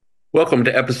Welcome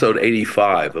to episode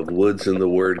 85 of Woods and the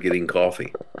Word Getting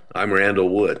Coffee. I'm Randall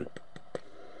Wood,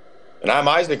 And I'm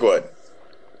Isaac Wood.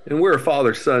 and we're a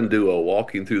father-son duo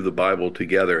walking through the Bible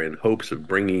together in hopes of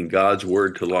bringing God's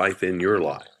Word to life in your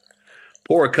life.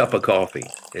 Pour a cup of coffee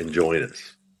and join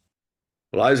us.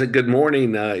 Well, Isaac, good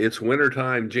morning. It's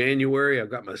wintertime, January.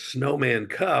 I've got my snowman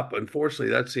cup. Unfortunately,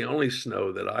 that's the only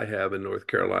snow that I have in North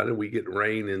Carolina. We get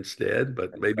rain instead,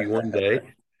 but maybe one day.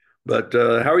 But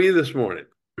how are you this morning?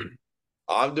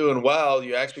 I'm doing well.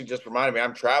 You actually just reminded me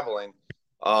I'm traveling.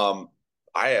 Um,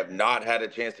 I have not had a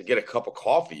chance to get a cup of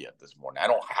coffee yet this morning. I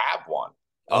don't have one.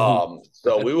 Oh,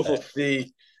 So we will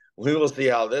see. We will see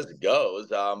how this goes.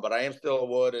 But I am still a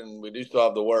Wood, and we do still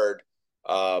have the word.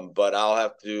 But I'll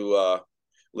have to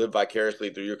live vicariously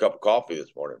through your cup of coffee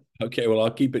this morning. okay, well,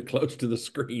 I'll keep it close to the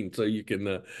screen so you can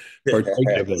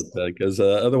partake of it because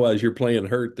otherwise you're playing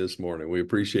hurt this morning. We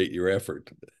appreciate your effort.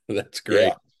 That's great.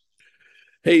 Yeah.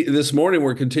 Hey, this morning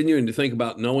we're continuing to think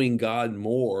about knowing God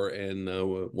more. And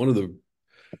one of the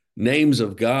names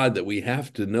of God that we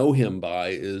have to know him by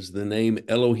is the name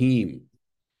Elohim,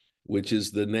 which is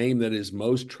the name that is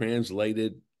most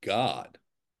translated God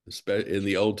in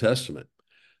the Old Testament.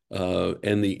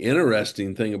 And the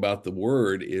interesting thing about the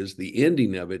word is the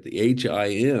ending of it, the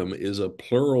HIM, is a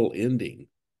plural ending.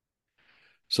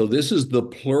 So this is the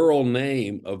plural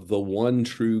name of the one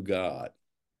true God.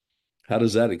 How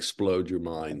does that explode your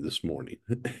mind this morning?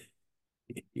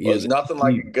 He Well, is it's nothing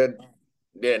like a good,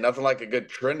 yeah, nothing like a good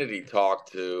Trinity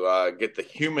talk to get the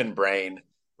human brain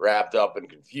wrapped up and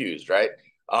confused, right?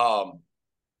 Um,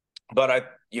 but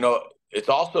it's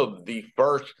also the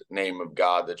first name of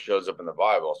God that shows up in the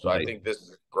Bible. So I right. think this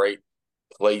is a great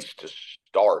place to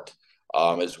start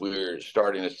as we're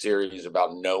starting a series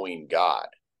about knowing God,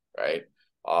 right?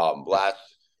 Um, last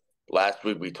last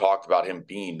week we talked about him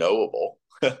being knowable,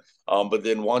 but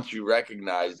then once you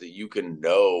recognize that you can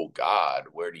know God,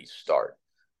 where do you start?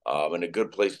 And a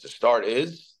good place to start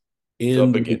is the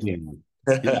In the beginning.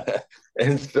 beginning. Yeah.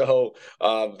 And so,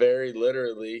 very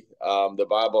literally, the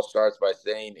Bible starts by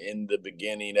saying, "In the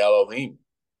beginning, Elohim."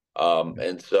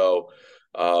 And so,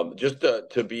 just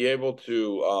to be able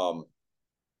to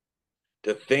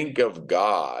think of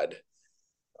God,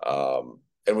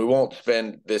 and we won't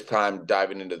spend this time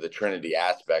diving into the Trinity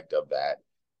aspect of that,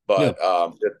 Yeah.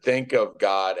 but to think of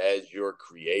God as your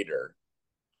creator,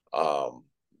 um,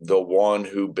 the one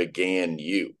who began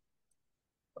you.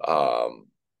 Um,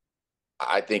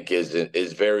 I think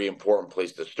is very important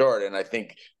place to start. And I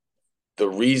think the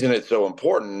reason it's so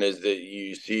important is that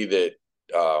you see that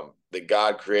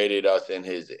God created us in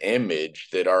His image,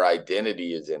 that our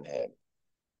identity is in Him.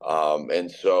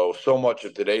 And so much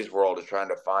of today's world is trying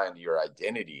to find your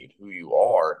identity, who you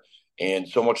are, and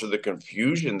so much of the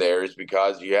confusion there is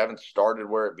because you haven't started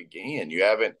where it began. You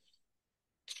haven't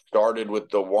started with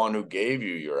the one who gave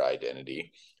you your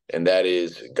identity, and that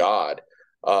is God.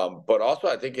 But also,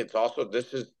 I think it's also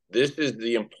this is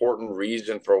the important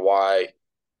reason for why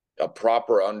a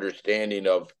proper understanding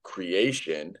of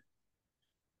creation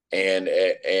and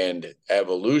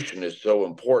evolution is so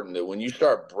important, that when you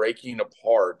start breaking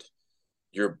apart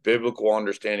your biblical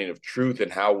understanding of truth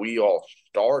and how we all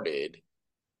started,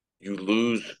 you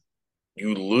lose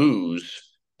you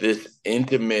lose this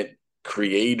intimate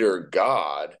creator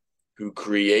God who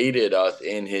created us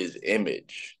in his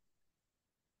image.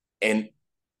 And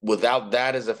without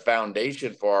that as a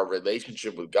foundation for our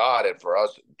relationship with God and for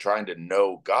us trying to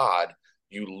know God,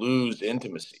 you lose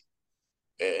intimacy.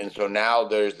 And so now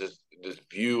there's this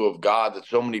view of God that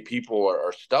so many people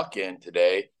are stuck in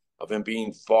today, of him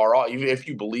being far off. Even if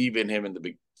you believe in him in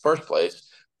the first place,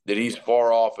 that he's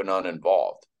far off and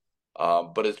uninvolved.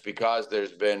 But it's because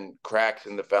there's been cracks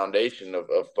in the foundation of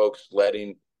folks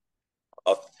letting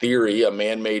a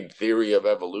man-made theory of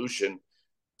evolution,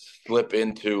 slip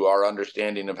into our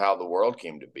understanding of how the world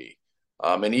came to be.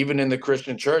 And even in the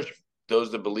Christian church,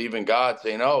 those that believe in God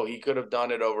saying, "Oh, he could have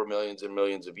done it over millions and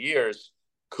millions of years."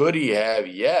 Could he have?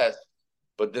 Yes,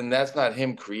 but then that's not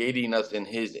him creating us in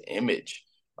his image.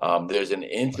 There's an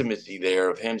intimacy there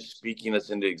of him speaking us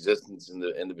into existence in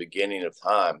the beginning of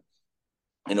time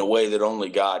in a way that only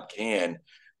God can,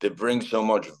 that brings so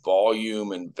much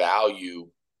volume and value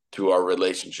to our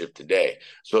relationship today.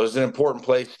 So it's an important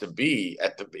place to be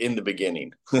in the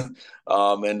beginning, and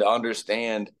to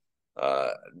understand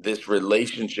this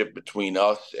relationship between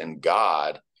us and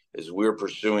God as we're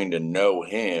pursuing to know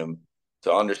Him,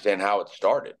 to understand how it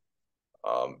started,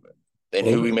 um, and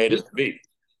Well, who He made us to be.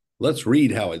 let's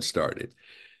read how it started.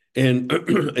 And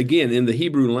again, in the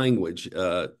Hebrew language,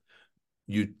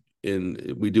 you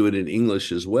and we do it in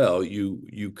English as well.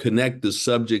 You connect the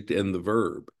subject and the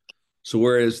verb. So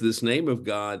whereas this name of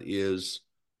God is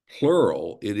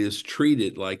plural, it is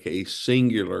treated like a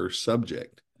singular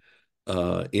subject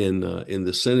in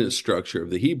the sentence structure of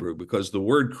the Hebrew, because the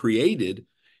word created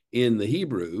in the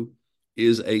Hebrew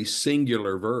is a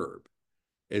singular verb.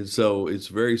 And so it's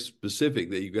very specific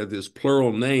that you've got this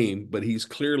plural name, but he's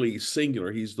clearly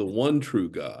singular. He's the one true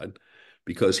God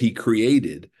because he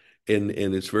created. And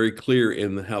it's very clear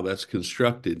in how that's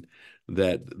constructed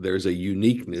that there's a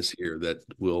uniqueness here that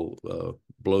will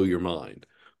blow your mind.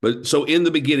 But so in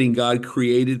the beginning, God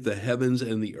created the heavens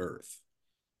and the earth.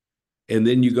 And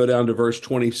then you go down to verse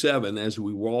 27 as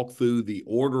we walk through the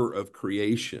order of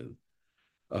creation,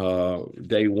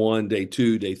 day 1, day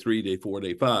 2, day 3, day 4,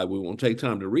 day 5. We won't take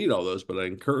time to read all those, but I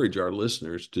encourage our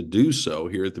listeners to do so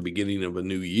here at the beginning of a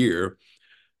new year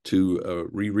to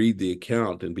reread the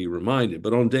account and be reminded.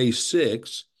 But on day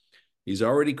 6, he's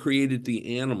already created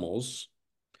the animals,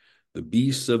 the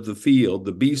beasts of the field,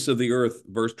 the beasts of the earth.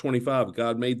 Verse 25,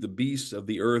 God made the beasts of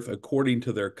the earth according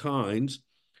to their kinds,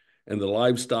 and the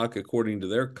livestock according to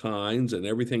their kinds, and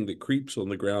everything that creeps on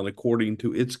the ground according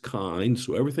to its kind.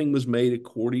 So everything was made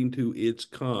according to its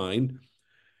kind.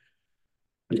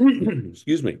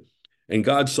 Excuse me. And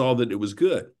God saw that it was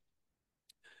good.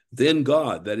 Then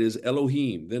God, that is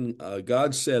Elohim, then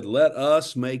God said, let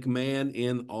us make man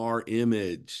in our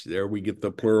image. There we get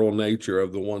the plural nature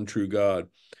of the one true God.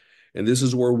 And this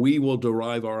is where we will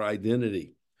derive our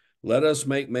identity. Let us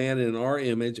make man in our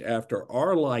image after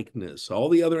our likeness. All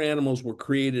the other animals were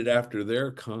created after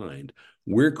their kind.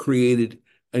 We're created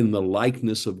in the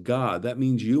likeness of God. That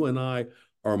means you and I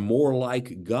are more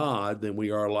like God than we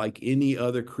are like any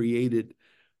other created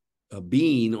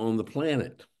being on the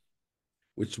planet,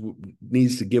 which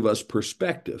needs to give us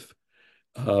perspective.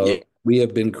 Yeah. We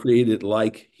have been created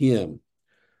like him.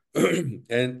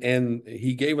 and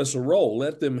he gave us a role.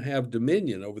 Let them have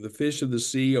dominion over the fish of the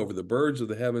sea, over the birds of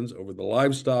the heavens, over the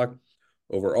livestock,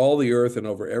 over all the earth, and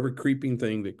over every creeping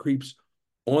thing that creeps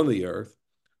on the earth.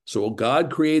 So God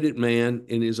created man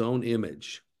in his own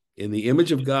image. In the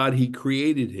image of God, he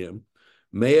created him.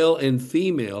 Male and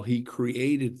female, he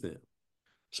created them.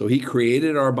 So he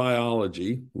created our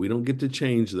biology. We don't get to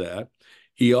change that.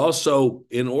 He also,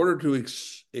 in order to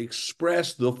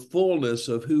express the fullness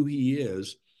of who he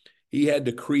is, he had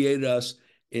to create us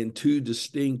in two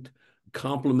distinct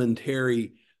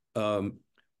complementary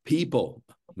people,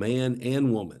 man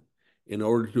and woman, in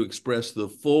order to express the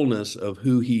fullness of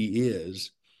who he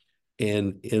is.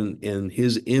 And in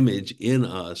his image in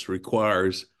us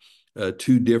requires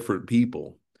two different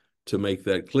people to make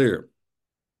that clear.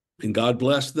 And God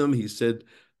blessed them. He said,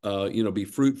 be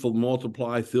fruitful,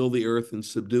 multiply, fill the earth and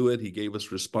subdue it. He gave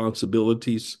us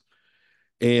responsibilities.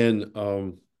 And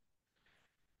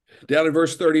down in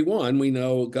verse 31, we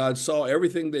know God saw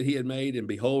everything that he had made, and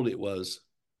behold, it was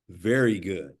very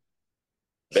good.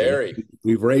 So Very.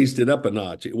 we've raised it up a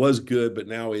notch. It was good, but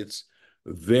now it's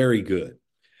very good.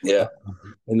 Yeah.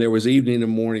 And there was evening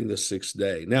and morning the 6th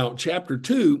day. Now, chapter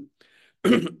 2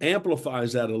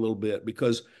 amplifies that a little bit,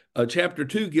 because chapter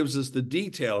 2 gives us the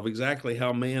detail of exactly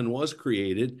how man was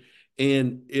created.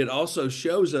 And it also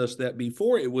shows us that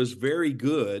before it was very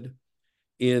good,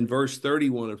 in verse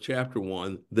 31 of chapter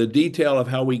 1, the detail of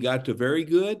how we got to very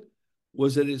good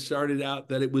was that it started out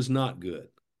that it was not good.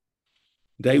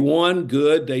 Day 1,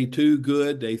 good. Day 2,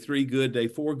 good. Day 3, good. Day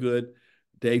 4, good.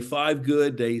 Day 5,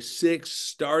 good. Day 6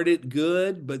 started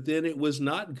good, but then it was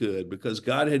not good because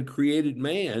God had created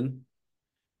man,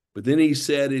 but then he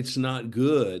said it's not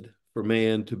good for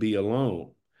man to be alone.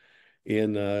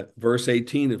 In verse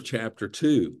 18 of chapter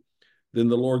 2, then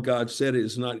the Lord God said, it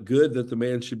is not good that the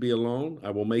man should be alone.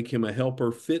 I will make him a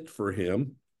helper fit for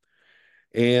him.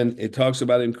 And it talks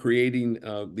about him creating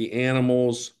the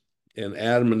animals and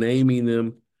Adam naming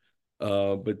them.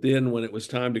 But then when it was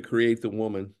time to create the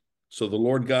woman, so the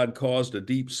Lord God caused a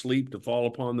deep sleep to fall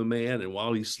upon the man. And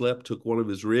while he slept, took one of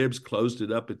his ribs, closed it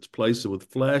up its place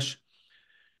with flesh.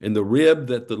 And the rib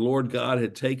that the Lord God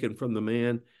had taken from the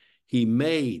man,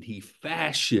 he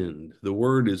fashioned. The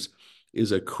word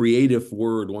is a creative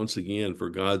word once again for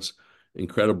God's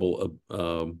incredible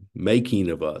making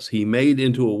of us. He made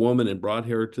into a woman and brought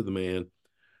her to the man.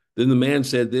 Then the man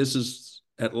said, this is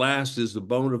at last is the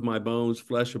bone of my bones,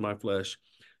 flesh of my flesh.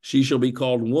 She shall be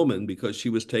called woman because she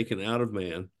was taken out of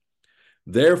man.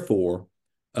 Therefore,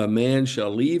 a man shall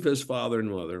leave his father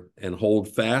and mother and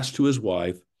hold fast to his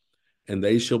wife, and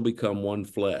they shall become one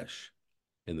flesh.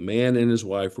 And the man and his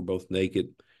wife were both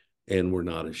naked and were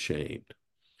not ashamed.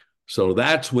 So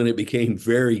that's when it became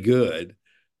very good.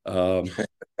 It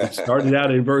started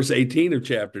out in verse 18 of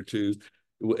chapter 2.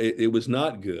 It was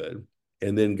not good.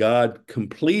 And then God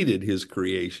completed his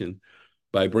creation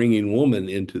by bringing woman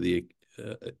into the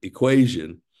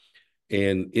equation.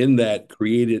 And in that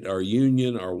created our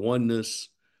union, our oneness,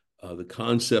 the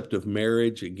concept of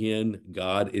marriage. Again,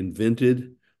 God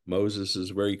invented. Moses is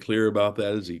very clear about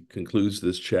that as he concludes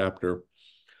this chapter.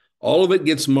 All of it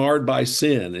gets marred by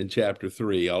sin in chapter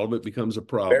 3. All of it becomes a Very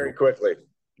problem. quickly.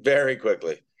 Very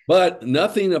quickly. But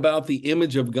nothing about the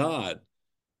image of God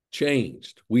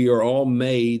changed. We are all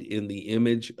made in the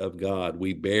image of God.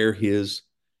 We bear his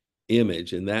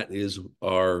image, and that is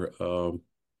our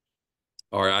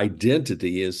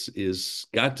identity is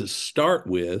got to start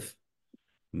with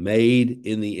made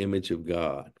in the image of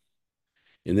God.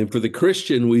 And then for the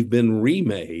Christian, we've been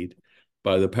remade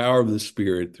by the power of the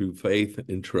Spirit through faith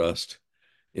and trust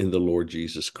in the Lord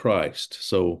Jesus Christ.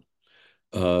 So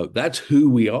that's who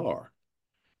we are.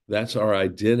 That's our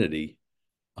identity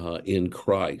in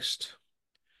Christ.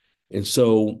 And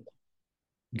so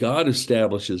God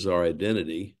establishes our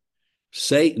identity.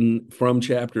 Satan, from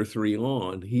chapter 3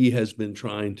 on, he has been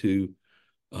trying to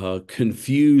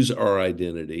confuse our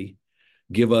identity,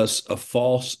 give us a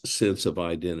false sense of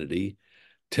identity,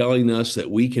 telling us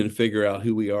that we can figure out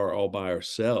who we are all by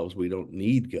ourselves. We don't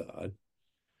need God.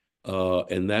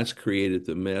 And that's created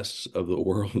the mess of the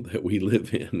world that we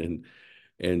live in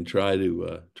and try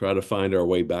to find our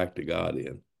way back to God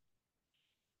in.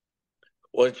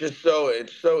 Well, it's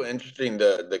so interesting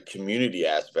the community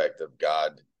aspect of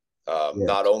God, Yes.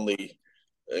 not only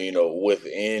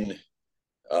within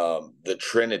the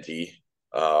Trinity,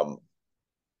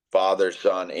 Father,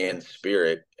 Son, and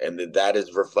Spirit, and that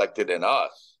is reflected in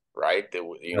us, right? That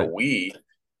Right. we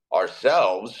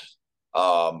ourselves,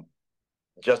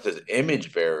 just as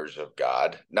image bearers of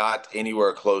God, not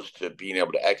anywhere close to being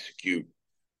able to execute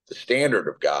the standard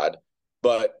of God,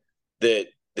 but that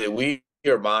we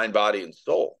are mind, body, and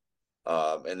soul,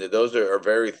 and that those are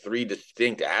very three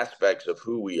distinct aspects of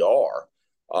who we are,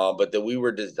 but that we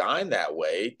were designed that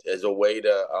way as a way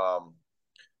to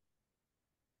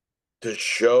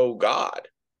show God,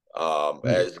 Right.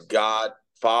 as God,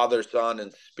 Father, Son,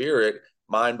 and Spirit.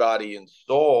 Mind, body, and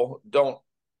soul don't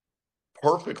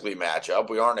perfectly match up.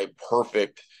 We aren't a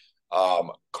perfect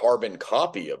carbon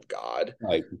copy of God.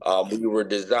 Right. We were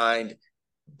designed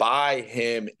by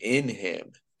Him, in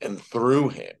Him, and through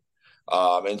Him,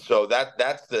 and so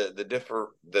that's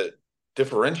the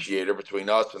differentiator between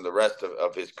us and the rest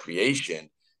of His creation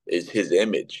is His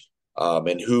image,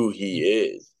 and who He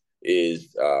is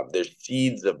there's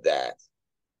seeds of that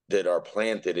are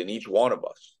planted in each one of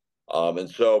us, and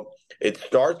so it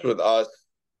starts with us.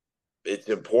 It's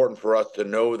important for us to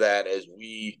know that as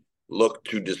we look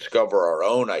to discover our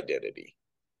own identity,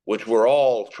 which we're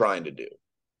all trying to do,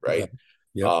 Okay. right?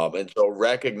 Yep. And so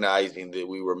recognizing that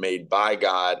we were made by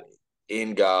God,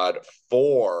 in God,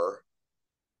 for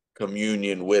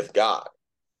communion with God,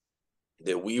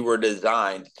 that we were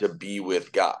designed to be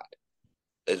with God.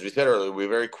 As we said earlier, we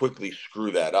very quickly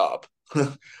screw that up.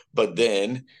 But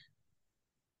then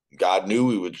God knew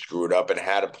we would screw it up and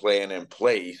had a plan in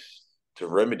place to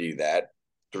remedy that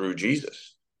through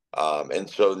Jesus. And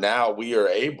so now we are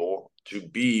able to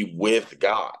be with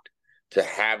God, to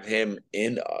have Him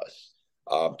in us,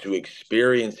 to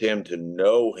experience Him, to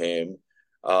know Him.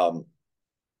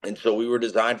 And so we were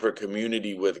designed for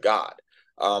community with God.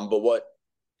 But what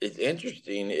is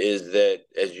interesting is that,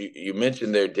 as you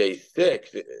mentioned there, day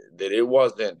 6, that it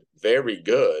wasn't very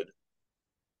good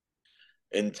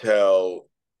until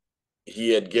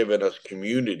He had given us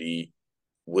community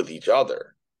with each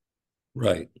other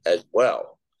Right. as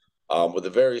well, with a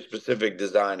very specific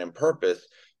design and purpose,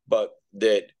 but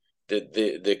that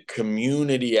the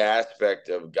community aspect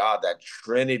of God, that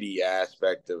Trinity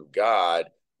aspect of God,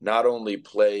 not only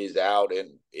plays out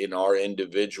in our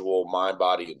individual mind,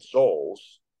 body, and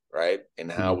souls, right, and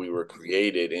how we were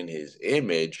created in His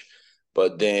image,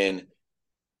 but then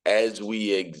as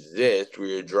we exist,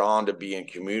 we are drawn to be in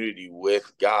community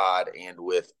with God and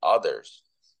with others.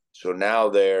 So now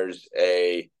there's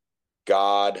a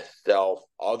God, self,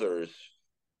 others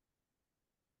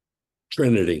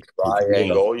Trinity, if you will.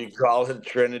 triangle. You call it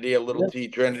Trinity, a little Yeah. T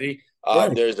Trinity.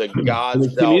 Right. There's a In God, the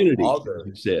self, community, as you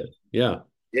others. said. Yeah.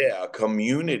 Yeah, a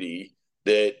community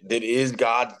that is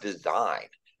God's design.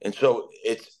 And so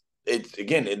it's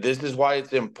again, this is why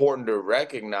it's important to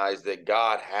recognize that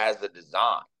God has a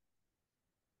design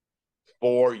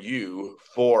for you,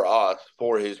 for us,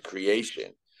 for His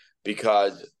creation.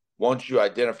 Because once you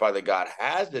identify that God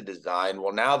has a design,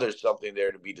 well, now there's something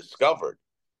there to be discovered.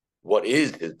 What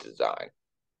is His design?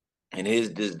 And His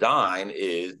design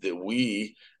is that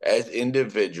we, as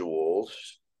individuals,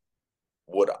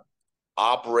 would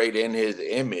operate in His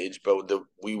image, but that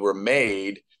we were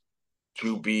made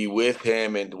to be with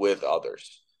him and with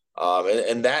others.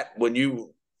 And that, when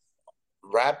you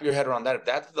wrap your head around that, if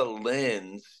that's the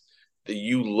lens that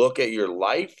you look at your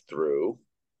life through,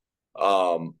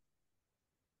 um,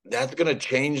 that's going to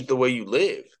change the way you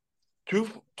live.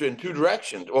 In two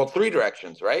directions, well, three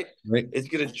directions, right? Right. It's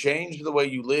going to change the way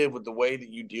you live with the way that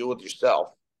you deal with yourself.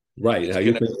 Right. It's How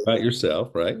you going to think about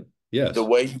yourself, right? The Yes.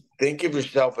 way you think of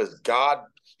yourself as God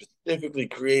specifically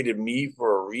created me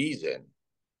for a reason.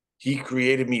 He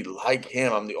created me like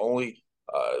him.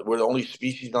 We're the only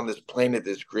species on this planet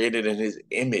that's created in his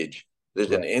image.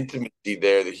 There's an Right. intimacy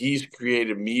there that he's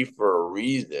created me for a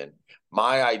reason.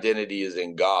 My identity is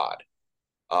in God.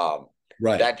 Um,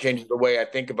 Right. that changes the way I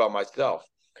think about myself.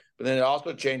 But then it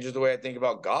also changes the way I think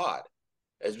about God.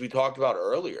 As we talked about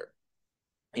earlier,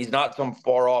 he's not some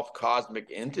far off cosmic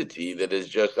entity that is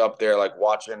just up there like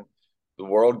watching the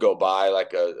world go by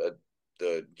like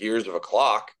the gears of a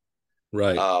clock.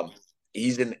 Right. Um,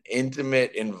 he's an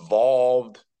intimate,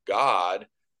 involved God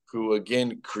who,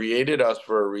 again, created us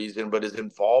for a reason, but is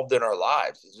involved in our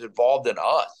lives. Is involved in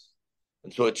us,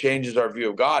 and so it changes our view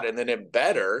of God. And then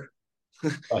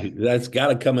Right. That's got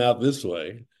to come out this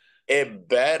way. it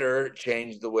better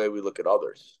change the way we look at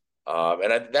others.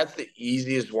 That's the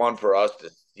easiest one for us to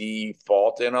see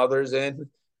fault in others in.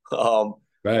 Um,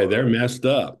 Right. They're messed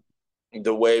up.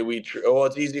 the way well,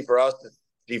 it's easy for us to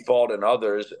see fault in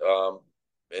others,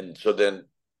 and so then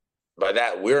by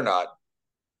that we're not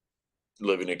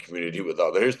living in community with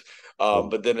others.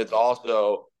 But then it's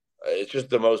just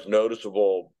the most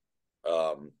noticeable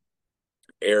um,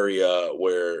 area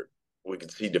where we can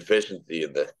see deficiency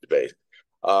in this space.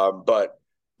 But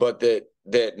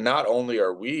that not only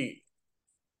are we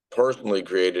personally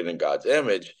created in God's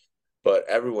image, but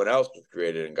everyone else was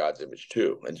created in God's image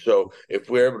too. And so if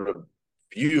we're able to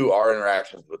view our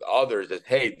interactions with others as,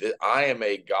 hey, I am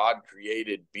a God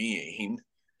created being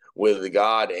with the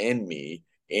God in me,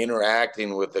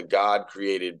 interacting with a God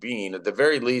created being, at the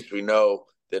very least, we know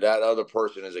that that other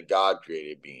person is a God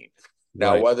created being.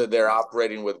 Now, Right. whether they're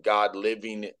operating with God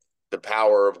living, the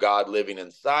power of God living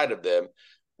inside of them,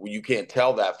 you can't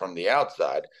tell that from the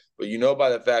outside, but you know by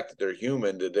the fact that they're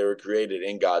human that they were created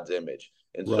in God's image.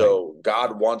 And Right. so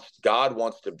God wants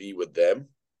to be with them,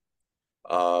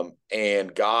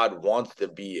 and God wants to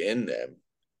be in them.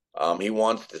 He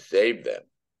wants to save them,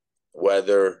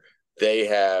 whether they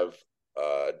have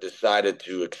decided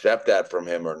to accept that from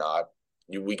him or not.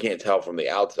 We can't tell from the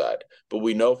outside, but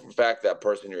we know for a fact that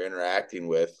person you're interacting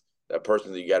with, that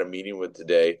person that you got a meeting with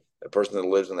today, that person that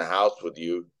lives in the house with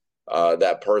you,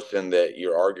 that person that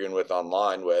you're arguing with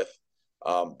online with,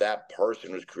 that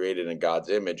person was created in God's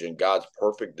image, and God's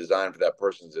perfect design for that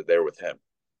person is that they're with him,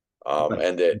 Right.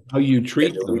 and that How you and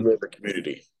treat that we them, live in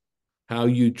community. how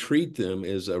you treat them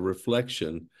is a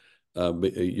reflection.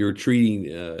 You're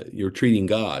treating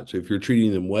God. So if you're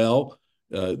treating them well,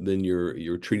 then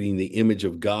you're treating the image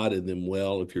of God in them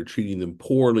well. If you're treating them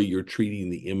poorly, you're treating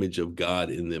the image of God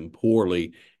in them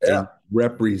poorly Yeah, and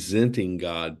representing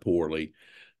God poorly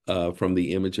from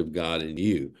the image of God in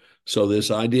you. So this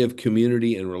idea of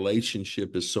community and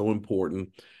relationship is so important.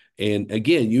 And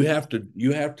again, you have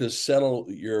to settle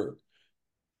your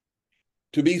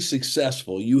to be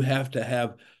successful. You have to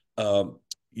have um,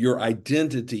 your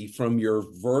identity from your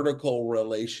vertical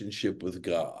relationship with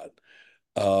God.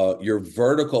 Your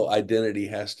vertical identity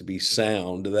has to be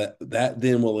sound. That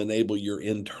then will enable your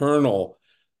internal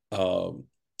um,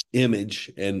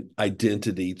 image and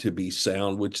identity to be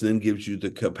sound, which then gives you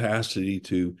the capacity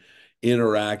to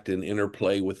interact and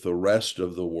interplay with the rest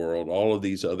of the world, all of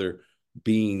these other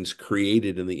beings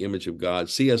created in the image of God.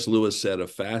 C.S. Lewis said a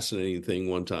fascinating thing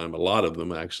one time, a lot of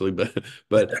them actually,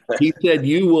 but he said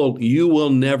you will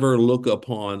never look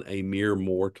upon a mere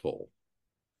mortal.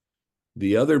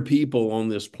 The other people on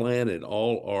this planet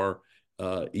all are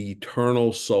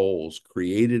eternal souls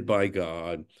created by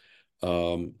God.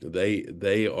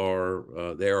 They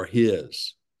are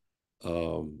his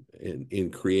in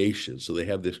creation. So they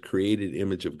have this created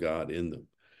image of God in them.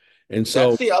 And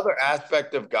that's so, the other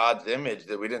aspect of God's image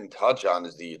that we didn't touch on,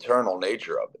 is the eternal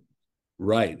nature of it.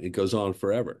 right, it goes on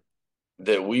forever.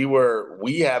 That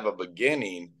we have a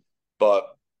beginning, but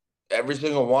every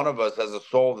single one of us has a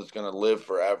soul that's going to live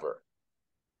forever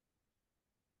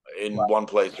in one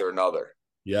place or another.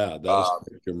 Yeah, that'll Um,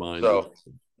 stick your mind with. so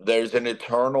there's an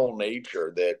eternal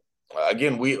nature that,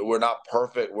 again, we're not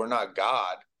perfect. We're not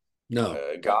God. No,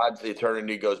 God's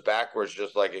eternity goes backwards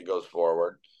just like it goes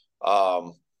forward.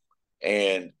 Um,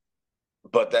 and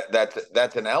but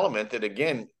that's an element that,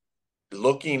 again,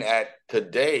 looking at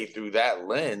today through that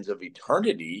lens of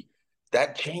eternity,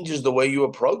 that changes the way you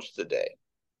approach the day.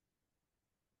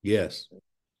 yes,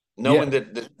 Yeah, knowing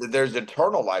that there's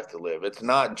eternal life to live. It's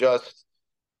not just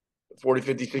 40,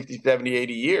 50, 60, 70,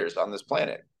 80 years on this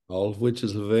planet. all of which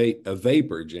is a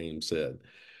vapor, James said.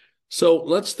 So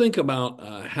let's think about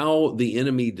how the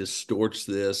enemy distorts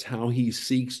this, how he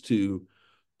seeks to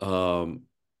um,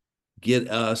 get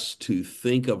us to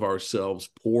think of ourselves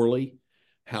poorly,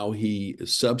 how he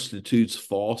substitutes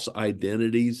false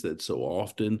identities that so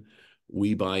often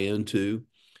we buy into.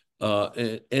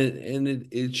 And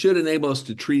it should enable us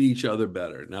to treat each other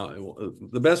better. Now,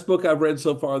 the best book I've read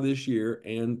so far this year,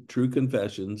 and True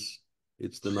Confessions,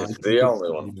 it's the It's 19th. the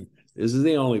only one. This is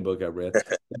the only book I've read.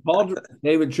 Paul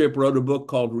David Tripp wrote a book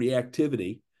called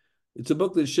Reactivity. It's a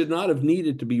book that should not have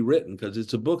needed to be written because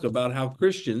it's a book about how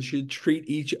Christians should treat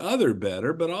each other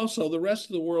better, but also the rest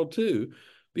of the world too,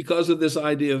 because of this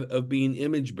idea of being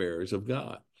image bearers of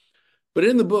God. But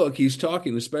in the book, he's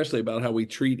talking especially about how we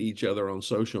treat each other on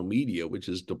social media, which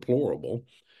is deplorable.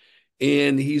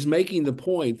 And he's making the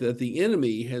point that the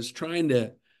enemy has trying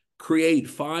to create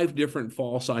 5 different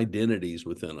false identities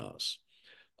within us.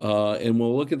 And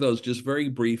we'll look at those just very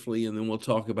briefly, and then we'll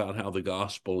talk about how the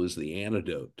gospel is the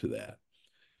antidote to that.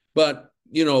 But,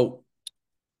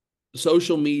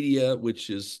 social media, which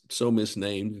is so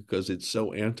misnamed because it's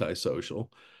so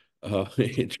antisocial,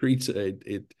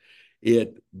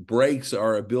 it breaks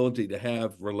our ability to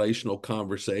have relational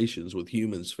conversations with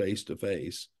humans face to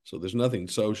face. So there's nothing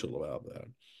social about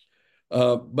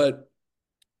that. But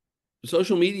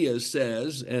social media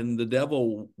says, and the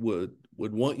devil would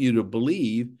want you to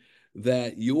believe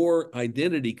that your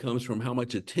identity comes from how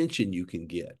much attention you can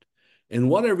get. And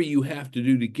whatever you have to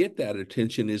do to get that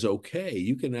attention is okay.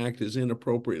 You can act as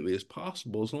inappropriately as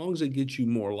possible as long as it gets you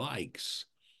more likes,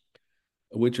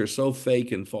 which are so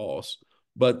fake and false.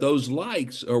 But those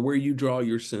likes are where you draw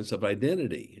your sense of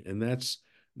identity, and that's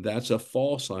a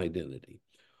false identity.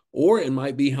 Or it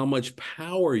might be how much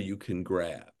power you can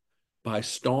grab by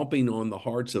stomping on the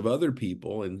hearts of other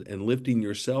people and lifting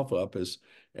yourself up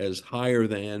as higher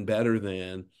than, better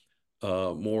than,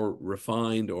 more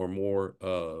refined or more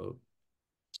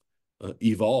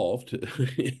evolved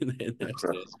in that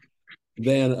sense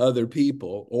than other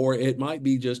people. Or it might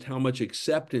be just how much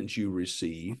acceptance you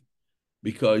receive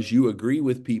because you agree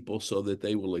with people so that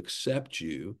they will accept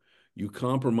you. You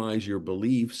compromise your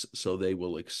beliefs so they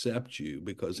will accept you,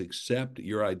 because accept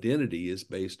your identity is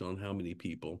based on how many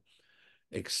people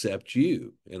accept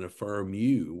you and affirm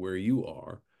you where you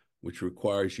are, which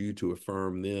requires you to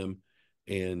affirm them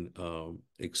and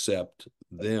accept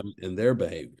them and their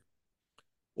behavior.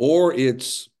 Or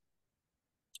it's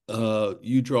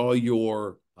you draw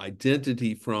your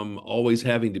identity from always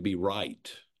having to be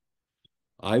right.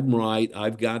 I'm right.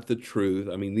 I've got the truth.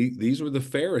 I mean, these were the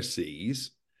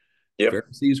Pharisees. Yep.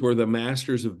 Pharisees were the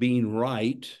masters of being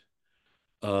right,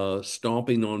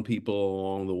 stomping on people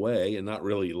along the way and not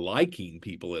really liking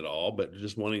people at all, but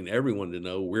just wanting everyone to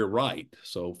know we're right.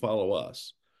 So follow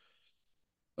us.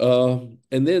 And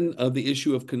then the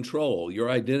issue of control.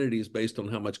 Your identity is based on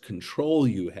how much control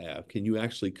you have. Can you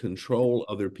actually control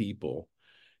other people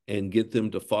and get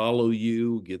them to follow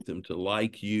you, get them to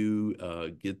like you,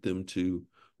 get them to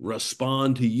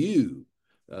respond to you?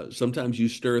 Sometimes you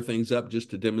stir things up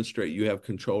just to demonstrate you have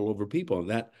control over people, and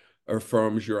that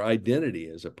affirms your identity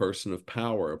as a person of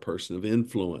power, a person of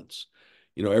influence.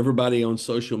 Everybody on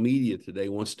social media today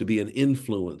wants to be an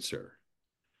influencer.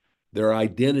 Their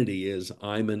identity is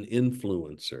I'm an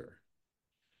influencer.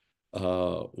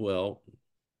 Well,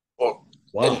 Well,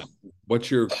 wow. and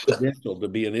What's your credential to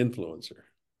be an influencer?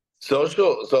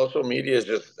 social media is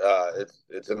just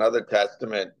it's another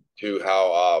testament to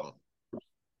how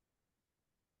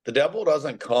the devil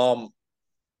doesn't come,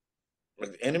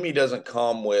 the enemy doesn't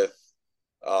come with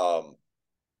um,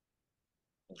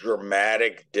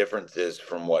 dramatic differences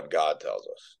from what God tells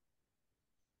us.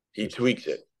 He tweaks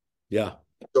it. Yeah.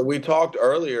 So we talked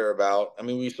earlier about, I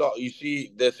mean, you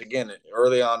see this again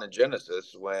early on in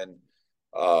Genesis when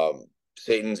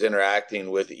Satan's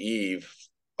interacting with Eve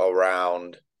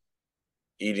around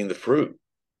eating the fruit.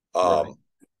 Right. Um,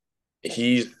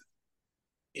 he's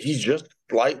he's just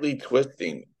slightly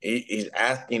twisting. He's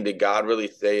asking, did God really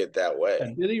say it that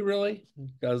way? Did he really?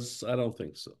 Because I don't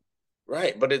think so.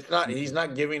 Right, but it's not. He's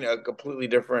not giving a completely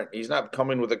different. He's not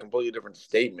coming with a completely different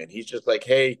statement. He's just like,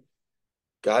 hey,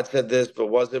 God said this, but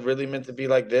was it really meant to be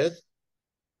like this?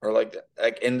 Or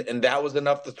and that was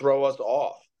enough to throw us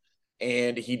off.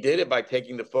 And he did it by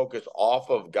taking the focus off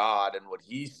of God and what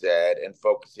he said and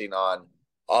focusing on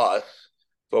us,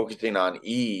 focusing on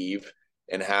Eve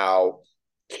and how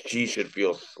she should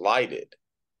feel slighted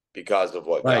because of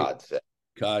what Right. God said.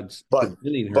 God's But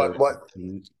preventing her but what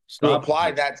from to stopping apply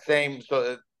her. that same,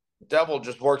 so devil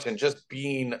just works in just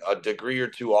being a degree or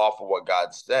two off of what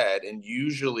God said. And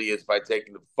usually it's by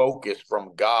taking the focus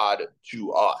from God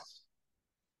to us.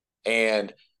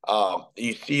 And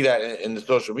you see that in the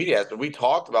social media. So we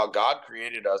talked about God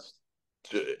created us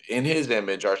in his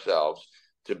image ourselves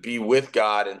to be with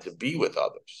God and to be with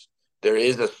others. There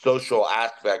is a social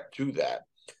aspect to that.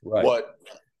 Right.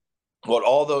 What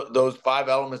all those five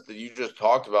elements that you just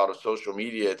talked about of social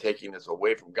media taking us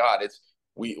away from God, it's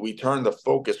we turn the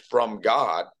focus from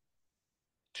God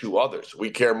to others. We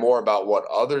care more about what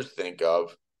others think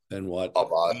And what of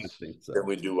God us thinks than of.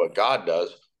 we do what God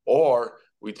does. Or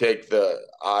we take the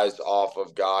eyes off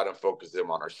of God and focus them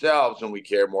on ourselves, and we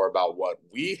care more about what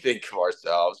we think of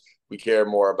ourselves. We care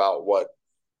more about what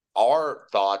our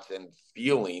thoughts and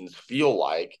feelings feel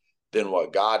like than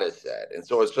what God has said. And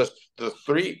so it's just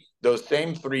those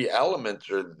same three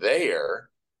elements are there: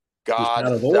 Just God,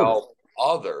 out of order. self,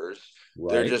 others.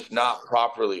 They're Right. just not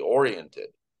properly oriented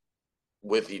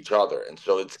with each other. And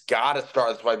so it's got to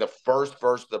start. That's why the first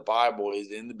verse of the Bible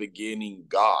is in the beginning,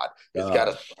 God. It's got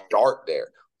God. to start there.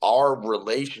 Our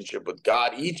relationship with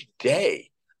God each day,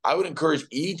 I would encourage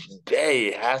each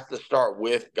day has to start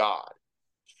with God.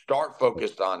 Start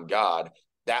focused on God.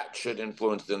 That should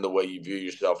influence in the way you view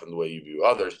yourself and the way you view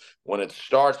others. When it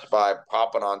starts by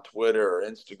popping on Twitter or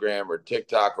Instagram or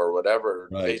TikTok or whatever, or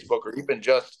Right. Facebook, or even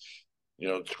just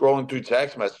scrolling through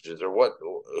text messages or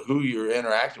who you're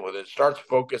interacting with, it starts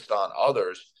focused on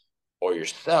others or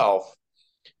yourself.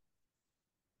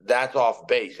 That's off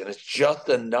base, and it's just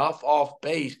enough off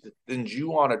base to send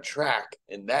you on a track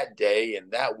in that day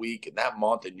and that week and that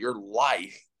month in your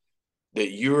life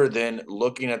that you're then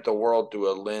looking at the world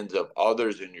through a lens of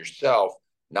others and yourself,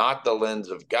 not the lens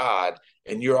of God,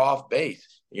 and you're off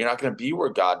base. You're not going to be where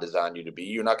God designed you to be.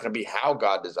 You're not going to be how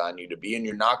God designed you to be, and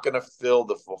you're not going to feel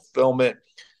the fulfillment.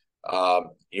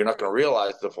 You're not going to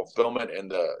realize the fulfillment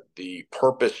and the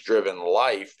purpose driven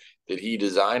life that He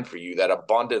designed for you, that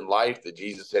abundant life that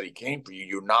Jesus said He came for you.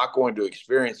 You're not going to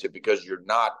experience it because you're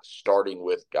not starting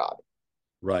with God.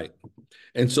 Right.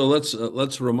 And so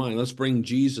let's bring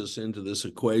Jesus into this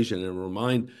equation and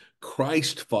remind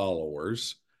Christ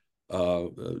followers.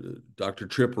 Dr.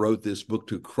 Tripp wrote this book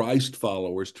to Christ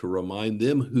followers to remind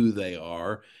them who they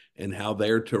are and how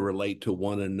they're to relate to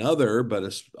one another, but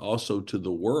also to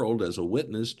the world as a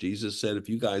witness. Jesus said, if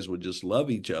you guys would just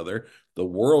love each other, the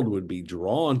world would be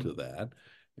drawn to that.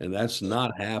 And that's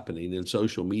not happening. And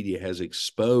social media has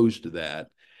exposed that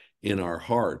in our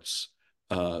hearts,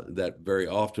 that very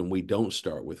often we don't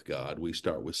start with God, we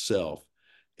start with self,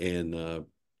 and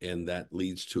that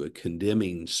leads to a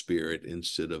condemning spirit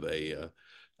instead of a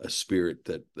spirit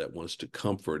that wants to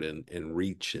comfort and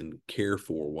reach and care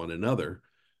for one another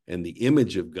and the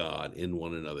image of God in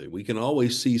one another. We can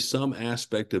always see some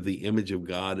aspect of the image of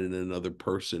God in another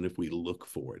person if we look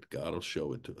for it. God will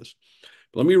show it to us.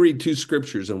 But let me read two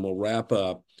scriptures and we'll wrap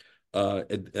up. At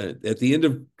the end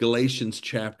of Galatians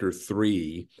chapter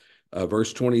 3,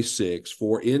 verse 26,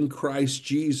 for in Christ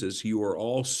Jesus you are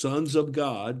all sons of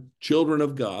God, children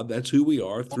of God. That's who we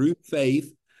are through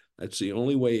faith. That's the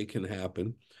only way it can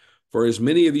happen. For as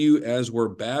many of you as were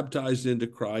baptized into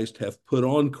Christ have put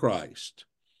on Christ.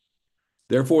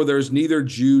 Therefore, there's neither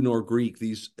Jew nor Greek,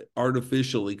 these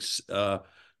artificial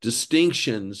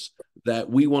distinctions that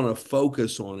we want to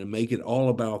focus on and make it all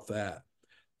about that.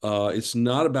 It's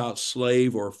not about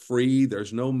slave or free.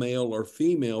 There's no male or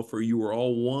female, for you are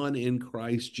all one in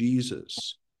Christ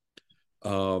Jesus.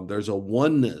 There's a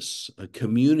oneness, a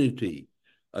community,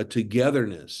 a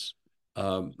togetherness.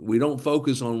 We don't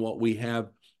focus on what we have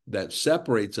that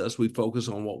separates us. We focus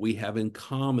on what we have in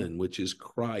common, which is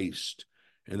Christ,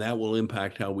 and that will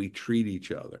impact how we treat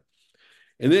each other.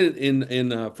 And then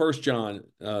in First John,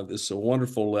 this is a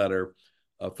wonderful letter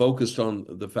focused on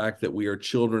the fact that we are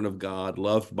children of God,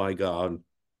 loved by God.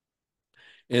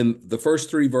 And the first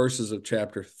three verses of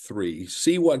chapter 3,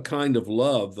 see what kind of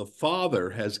love the Father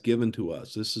has given to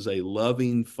us. This is a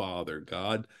loving Father.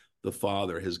 God, the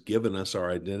Father, has given us our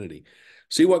identity.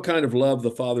 See what kind of love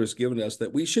the Father has given us,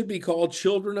 that we should be called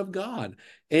children of God.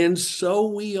 And so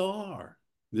we are.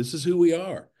 This is who we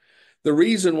are. The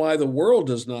reason why the world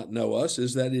does not know us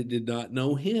is that it did not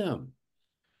know Him.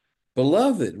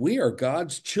 Beloved, we are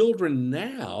God's children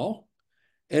now,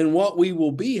 and what we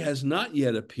will be has not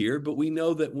yet appeared, but we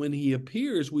know that when He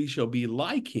appears, we shall be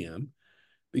like Him,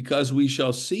 because we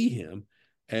shall see Him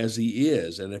as He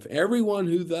is. And if everyone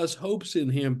who thus hopes in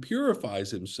Him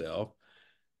purifies himself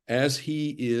as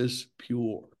He is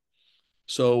pure.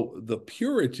 So the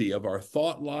purity of our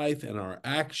thought life and our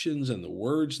actions and the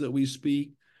words that we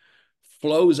speak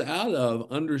flows out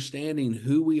of understanding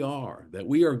who we are, that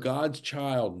we are God's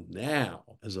child now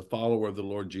as a follower of the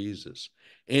Lord Jesus.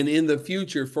 And in the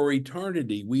future, for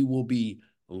eternity, we will be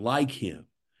like him,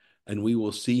 and we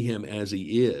will see him as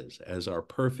he is, as our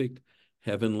perfect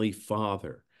heavenly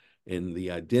Father. And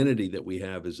the identity that we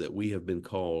have is that we have been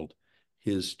called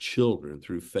his children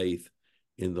through faith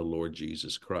in the Lord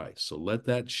Jesus Christ. So let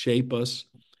that shape us.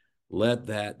 Let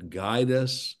that guide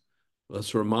us.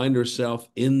 Let's remind ourselves,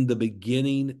 in the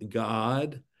beginning,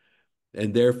 God,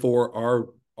 and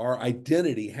therefore our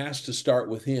identity has to start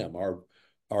with him.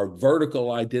 Our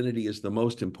vertical identity is the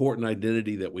most important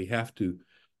identity that we have to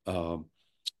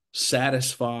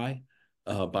satisfy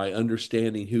by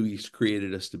understanding who he's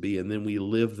created us to be. And then we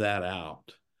live that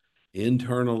out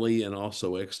internally and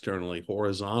also externally,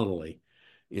 horizontally,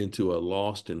 into a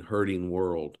lost and hurting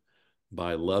world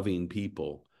by loving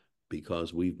people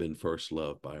because we've been first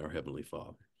loved by our Heavenly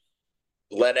Father.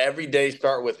 Let every day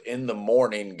start with in the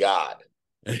morning, God.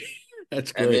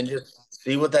 That's And great. then just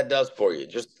see what that does for you.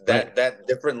 Just Right. that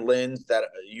different lens that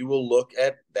you will look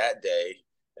at that day.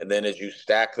 And then as you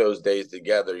stack those days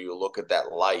together, you'll look at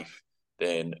that life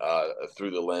then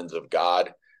through the lens of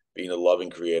God being a loving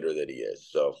creator that he is.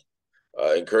 So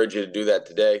encourage you to do that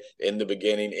today. In the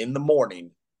beginning, in the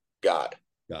morning, God.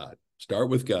 God. Start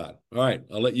with God. All right.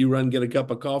 I'll let you run get a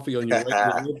cup of coffee on your way to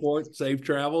the airport. Safe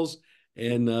travels.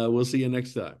 And we'll see you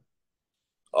next time.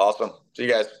 Awesome. See you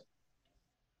guys.